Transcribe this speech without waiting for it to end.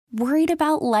Worried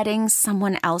about letting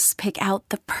someone else pick out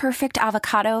the perfect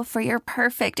avocado for your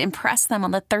perfect impress them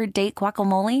on the third date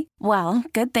guacamole? Well,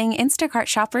 good thing Instacart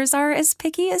shoppers are as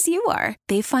picky as you are.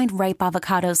 They find ripe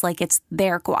avocados like it's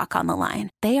their guac on the line.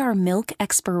 They are milk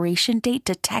expiration date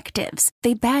detectives.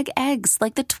 They bag eggs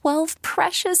like the 12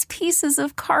 precious pieces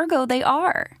of cargo they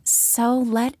are. So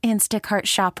let Instacart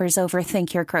shoppers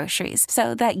overthink your groceries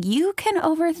so that you can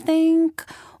overthink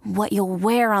what you'll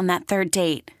wear on that third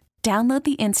date. Download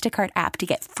the Instacart app to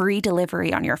get free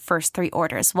delivery on your first 3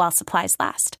 orders while supplies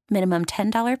last. Minimum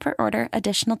 $10 per order.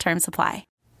 Additional terms apply.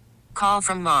 Call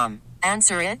from mom.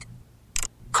 Answer it.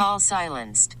 Call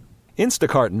silenced.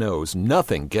 Instacart knows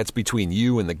nothing gets between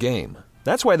you and the game.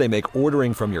 That's why they make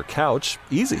ordering from your couch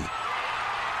easy.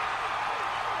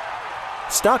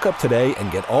 Stock up today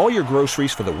and get all your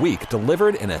groceries for the week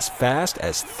delivered in as fast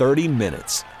as 30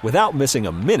 minutes without missing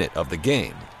a minute of the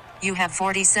game. You have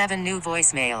 47 new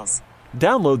voicemails.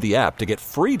 Download the app to get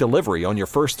free delivery on your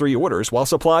first 3 orders while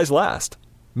supplies last.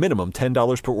 Minimum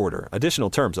 $10 per order. Additional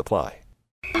terms apply.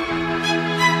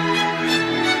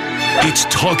 It's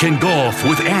Talkin' Golf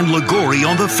with Ann Liguori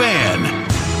on The Fan.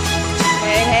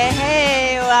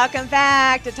 Hey, welcome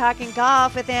back to Talking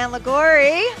Golf with Ann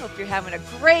Liguori. Hope you're having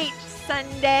a great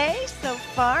Sunday so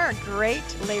far, a great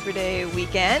Labor Day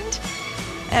weekend.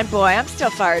 And boy, I'm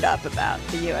still fired up about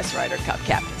the U.S. Ryder Cup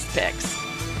captain's picks.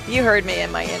 You heard me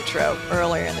in my intro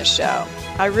earlier in the show.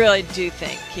 I really do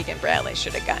think Keegan Bradley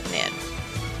should have gotten in.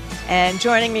 And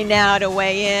joining me now to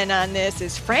weigh in on this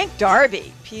is Frank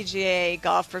Darby, PGA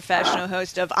golf professional,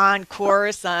 host of On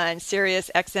Course on Sirius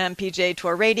XM PGA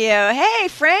Tour Radio. Hey,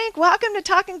 Frank, welcome to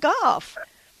Talking Golf.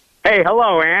 Hey,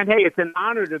 hello, Ann. Hey, it's an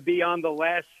honor to be on the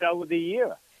last show of the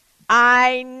year.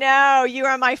 I know. You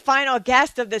are my final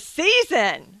guest of the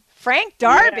season, Frank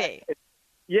Darby.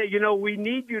 Yeah, you know, we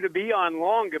need you to be on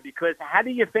longer because how do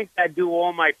you think I do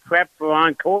all my prep for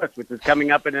On Course, which is coming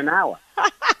up in an hour?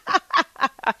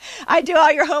 I do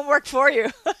all your homework for you.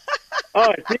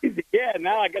 Oh, it's easy. Yeah,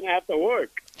 now I'm going to have to work.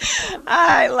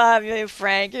 I love you,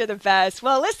 Frank. You're the best.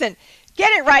 Well, listen,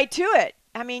 get it right to it.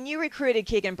 I mean, you recruited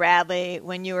Keegan Bradley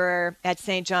when you were at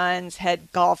St. John's head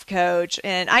golf coach,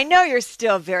 and I know you're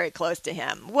still very close to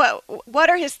him. What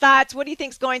are his thoughts? What do you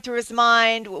think's going through his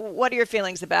mind? What are your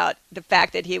feelings about the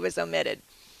fact that he was omitted?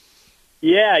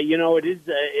 Yeah, you know, it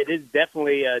is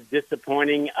definitely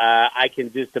disappointing. I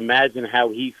can just imagine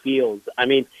how he feels. I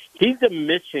mean, he's a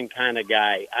mission kind of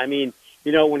guy. I mean,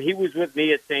 you know, when he was with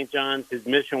me at St. John's, his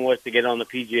mission was to get on the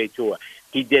PGA Tour.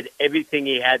 He did everything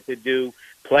he had to do,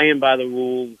 playing by the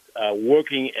rules,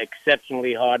 working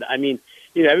exceptionally hard. I mean,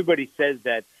 you know, everybody says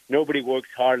that nobody works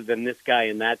harder than this guy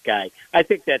and that guy. I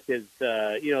think that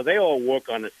there's, you know, they all work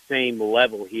on the same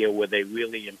level here where they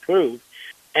really improve.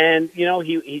 And, you know,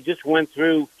 he just went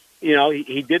through, you know,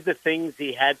 he did the things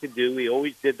he had to do. He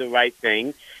always did the right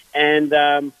thing.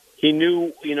 And he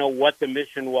knew, you know, what the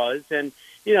mission was. And,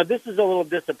 you know, this is a little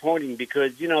disappointing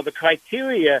because, you know, the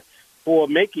criteria for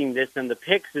making this and the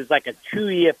picks is like a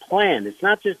 2-year plan. It's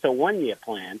not just a 1-year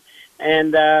plan.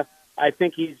 And I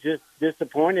think he's just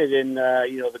disappointed in,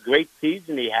 you know, the great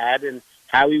season he had and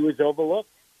how he was overlooked.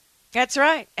 That's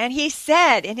right. And he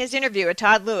said in his interview with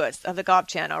Todd Lewis of the Golf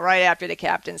Channel right after the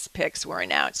captain's picks were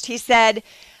announced, he said,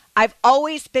 "I've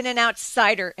always been an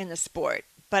outsider in the sport,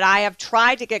 but I have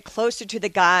tried to get closer to the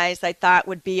guys I thought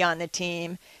would be on the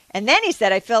team." And then he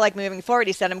said, "I feel like moving forward,"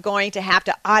 he said, "I'm going to have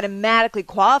to automatically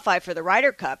qualify for the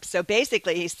Ryder Cup." So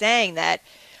basically he's saying that,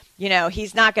 you know,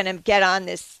 he's not going to get on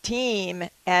this team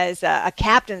as a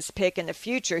captain's pick in the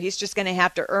future. He's just going to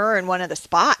have to earn one of the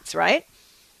spots, right?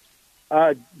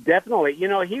 Definitely. You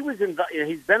know,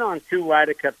 he's been on 2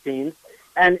 Ryder Cup teams.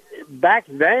 And back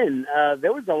then,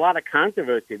 there was a lot of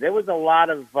controversy. There was a lot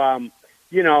of,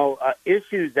 you know,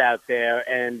 issues out there.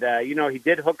 And, you know, he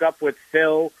did hook up with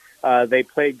Phil. They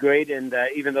played great, and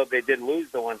even though they did lose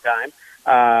the one time.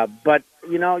 But,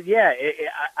 you know, yeah,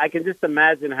 I can just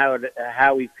imagine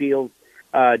how he feels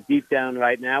deep down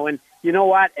right now. And you know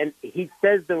what? And he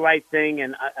says the right thing,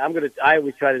 and I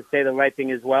always try to say the right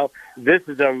thing as well. This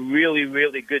is a really,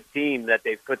 really good team that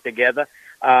they've put together.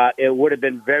 It would have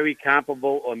been very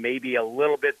comparable or maybe a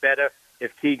little bit better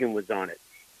if Keegan was on it.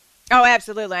 Oh,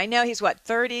 absolutely. I know he's,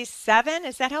 37?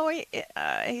 Is that how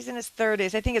he's in his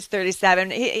 30s? I think it's 37.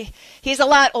 He's a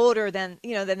lot older than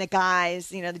the guys,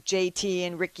 the JT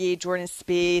and Ricky, Jordan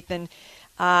Spieth. And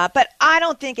but I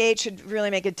don't think age should really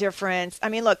make a difference. I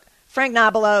mean, look, Frank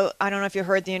Nobilo, I don't know if you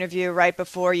heard the interview right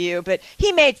before you, but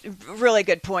he made really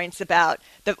good points about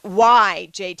why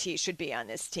JT should be on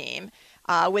this team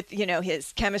with,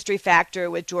 his chemistry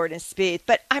factor with Jordan Spieth.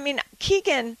 But, I mean,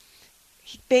 Keegan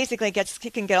he basically he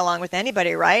can get along with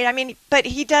anybody, right? I mean, but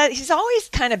he's always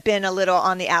kind of been a little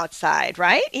on the outside,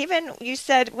 right? Even you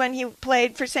said when he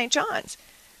played for St. John's.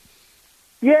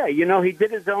 Yeah, he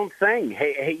did his own thing.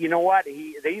 Hey, you know what?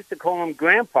 They used to call him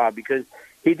Grandpa because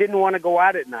he didn't want to go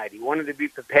out at night. He wanted to be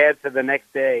prepared for the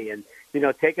next day. And,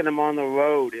 taking him on the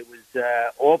road, it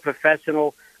was all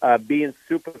professional, being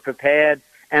super prepared.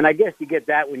 And I guess you get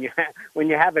that when you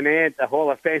have an aunt, a Hall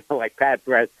of Famer like Pat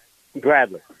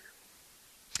Bradley.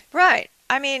 Right.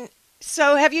 I mean,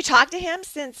 so have you talked to him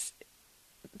since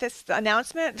this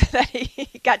announcement that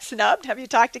he got snubbed? Have you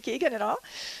talked to Keegan at all?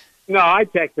 No, I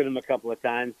texted him a couple of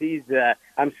times.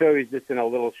 I'm sure he's just in a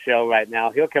little show right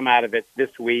now. He'll come out of it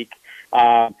this week.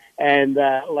 And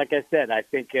like I said, I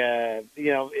think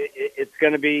it's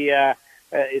going to be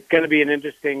an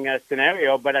interesting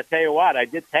scenario. But I tell you what, I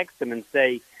did text him and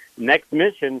say next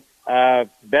mission,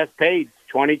 best paid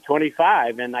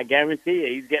 2025, and I guarantee you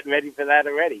he's getting ready for that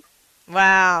already.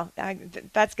 Wow,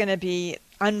 that's going to be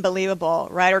unbelievable.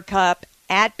 Ryder Cup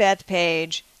at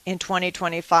Bethpage in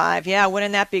 2025. Yeah,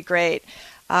 wouldn't that be great?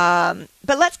 But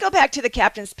let's go back to the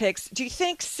captain's picks. Do you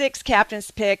think 6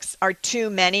 captain's picks are too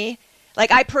many?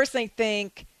 Like, I personally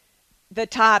think the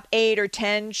top 8 or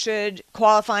 10 should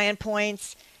qualify in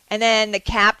points, and then the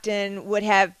captain would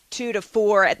have 2 to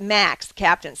 4 at max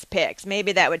captain's picks.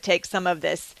 Maybe that would take some of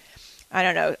this, I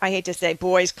don't know, I hate to say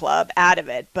boys club out of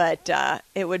it, but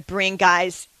it would bring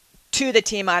guys to the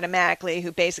team automatically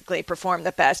who basically performed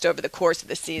the best over the course of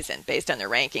the season based on their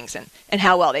rankings and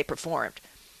how well they performed.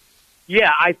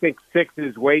 Yeah, I think 6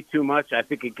 is way too much. I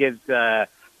think it gives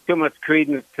too much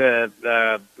credence to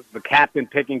the captain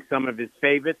picking some of his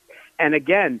favorites. And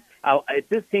again, it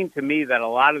just seemed to me that a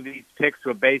lot of these picks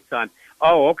were based on,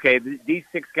 these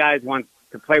 6 guys want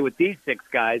to play with these 6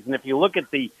 guys. And if you look at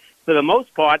for the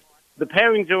most part, the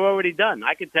pairings are already done.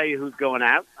 I can tell you who's going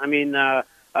out. I mean, I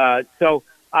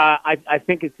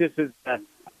think it's just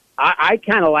I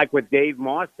kind of like what Dave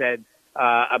Moss said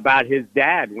about his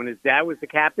dad. When his dad was the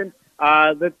captain,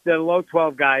 the low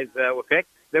 12 guys were picked.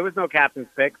 There was no captain's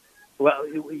picks. Well,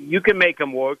 you can make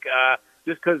them work.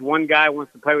 Just because one guy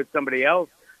wants to play with somebody else,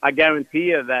 I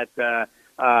guarantee you that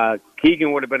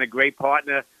Keegan would have been a great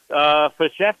partner for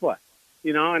Scheffler.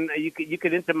 And you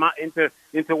could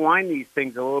intertwine these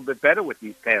things a little bit better with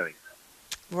these pairings.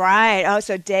 Right. Oh,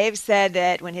 so Dave said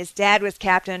that when his dad was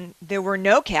captain, there were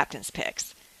no captain's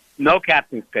picks. No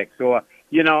captain's picks.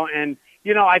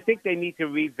 I think they need to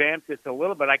revamp this a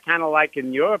little bit. I kind of like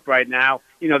in Europe right now,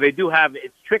 they do have,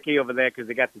 it's tricky over there because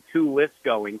they got the 2 lists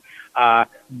going,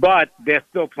 but they're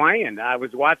still playing. I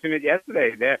was watching it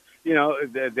yesterday.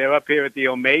 They're up here at the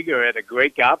Omega at a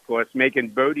great golf course making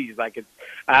birdies like it's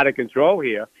out of control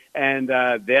here, and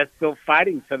they're still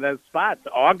fighting for those spots.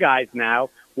 Our guys now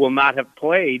will not have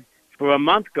played for a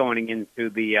month going into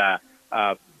the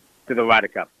Ryder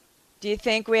Cup. Do you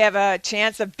think we have a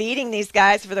chance of beating these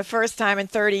guys for the first time in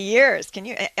 30 years? Can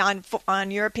you on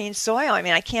European soil? I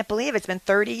mean, I can't believe it's been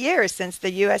 30 years since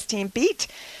the U.S. team beat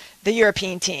the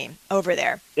European team over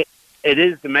there. It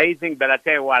is amazing, but I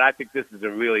tell you what, I think this is a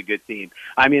really good team.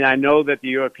 I mean, I know that the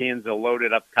Europeans are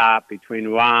loaded up top between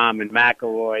Rahm and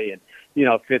McIlroy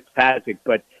and Fitzpatrick,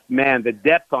 but man, the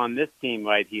depth on this team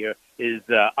right here is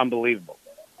unbelievable.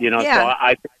 So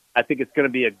I think it's going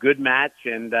to be a good match,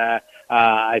 and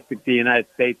I think the United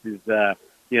States is, they're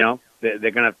going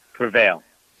to prevail.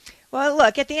 Well,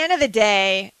 look, at the end of the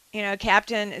day,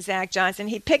 Captain Zach Johnson,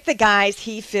 he picked the guys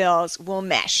he feels will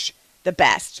mesh the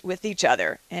best with each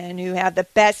other and who have the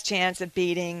best chance of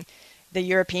beating the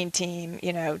European team,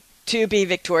 to be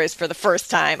victorious for the first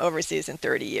time overseas in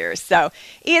 30 years. So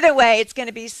either way, it's going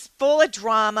to be full of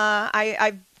drama.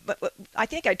 I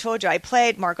think I told you I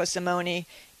played Marco Simone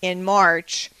in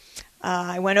March.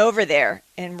 I went over there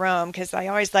in Rome because I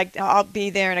always I'll be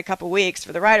there in a couple weeks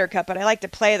for the Ryder Cup, but I like to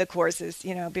play the courses,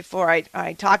 before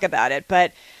I talk about it.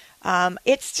 But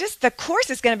it's just the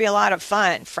course is going to be a lot of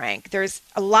fun, Frank. There's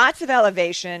lots of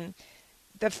elevation.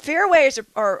 The fairways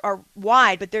are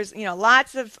wide, but there's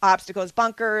lots of obstacles,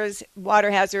 bunkers, water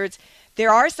hazards.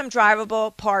 There are some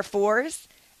drivable par 4s,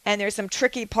 and there's some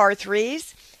tricky par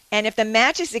 3s. And if the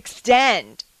matches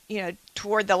extend,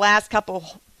 toward the last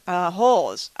couple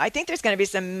holes, I think there's going to be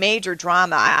some major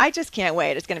drama. I just can't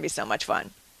wait. It's going to be so much fun.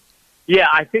 Yeah,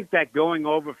 I think that going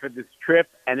over for this trip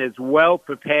and as well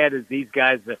prepared as these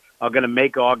guys are going to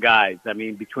make our guys. I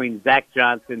mean, between Zach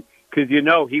Johnson, because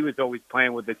he was always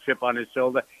playing with a chip on his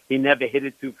shoulder. He never hit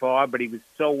it too far, but he was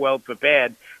so well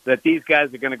prepared that these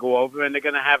guys are going to go over and they're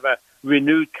going to have a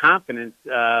renewed confidence.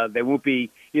 There won't be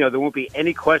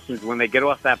any questions when they get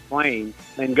off that plane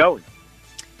and going.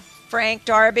 Frank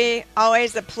Darby,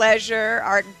 always a pleasure.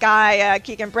 Our guy,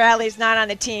 Keegan Bradley, is not on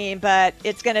the team, but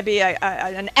it's going to be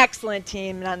an excellent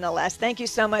team nonetheless. Thank you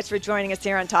so much for joining us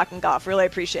here on Talking Golf. Really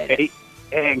appreciate it.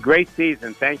 And great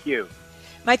season. Thank you.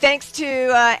 My thanks to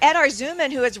Ed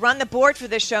Arzuman, who has run the board for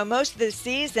the show most of the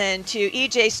season, to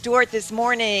E.J. Stewart this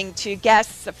morning, to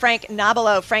guests Frank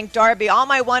Nobilo, Frank Darby, all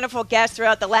my wonderful guests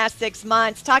throughout the last 6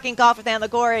 months. Talking Golf with Ann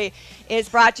Liguori is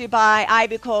brought to you by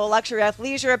Ibucol Luxury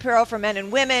Athleisure Apparel for men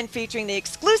and women, featuring the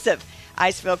exclusive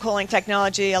Icefield cooling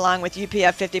technology along with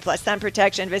UPF 50+ sun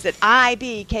protection. Visit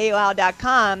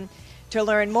ibkol.com to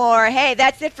learn more. Hey,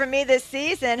 that's it for me this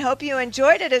season. Hope you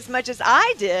enjoyed it as much as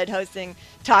I did hosting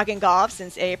Talking Golf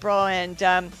since April, and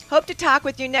hope to talk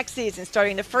with you next season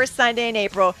starting the first Sunday in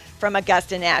April from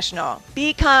Augusta National.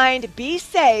 Be kind, be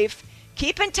safe,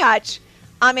 keep in touch.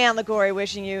 I'm Ann Liguori,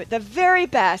 wishing you the very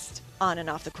best on and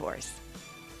off the course.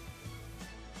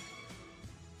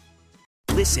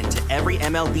 Listen to every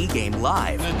MLB game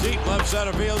live. In the deep left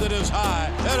center field, it is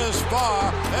high, it is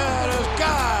far, it is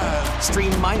gone.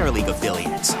 Stream minor league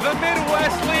affiliates. The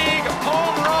Midwest League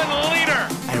home run leader.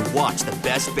 And watch the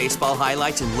best baseball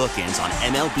highlights and look-ins on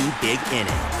MLB Big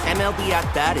Inning. MLB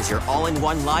At Bat is your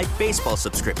all-in-one live baseball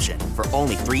subscription for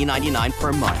only $3.99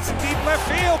 per month. Deep left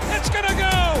field, it's gonna go.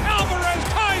 Alvarez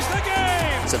ties the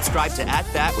game. Subscribe to At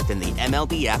Bat within the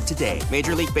MLB app today.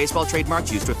 Major League Baseball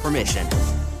trademarks used with permission.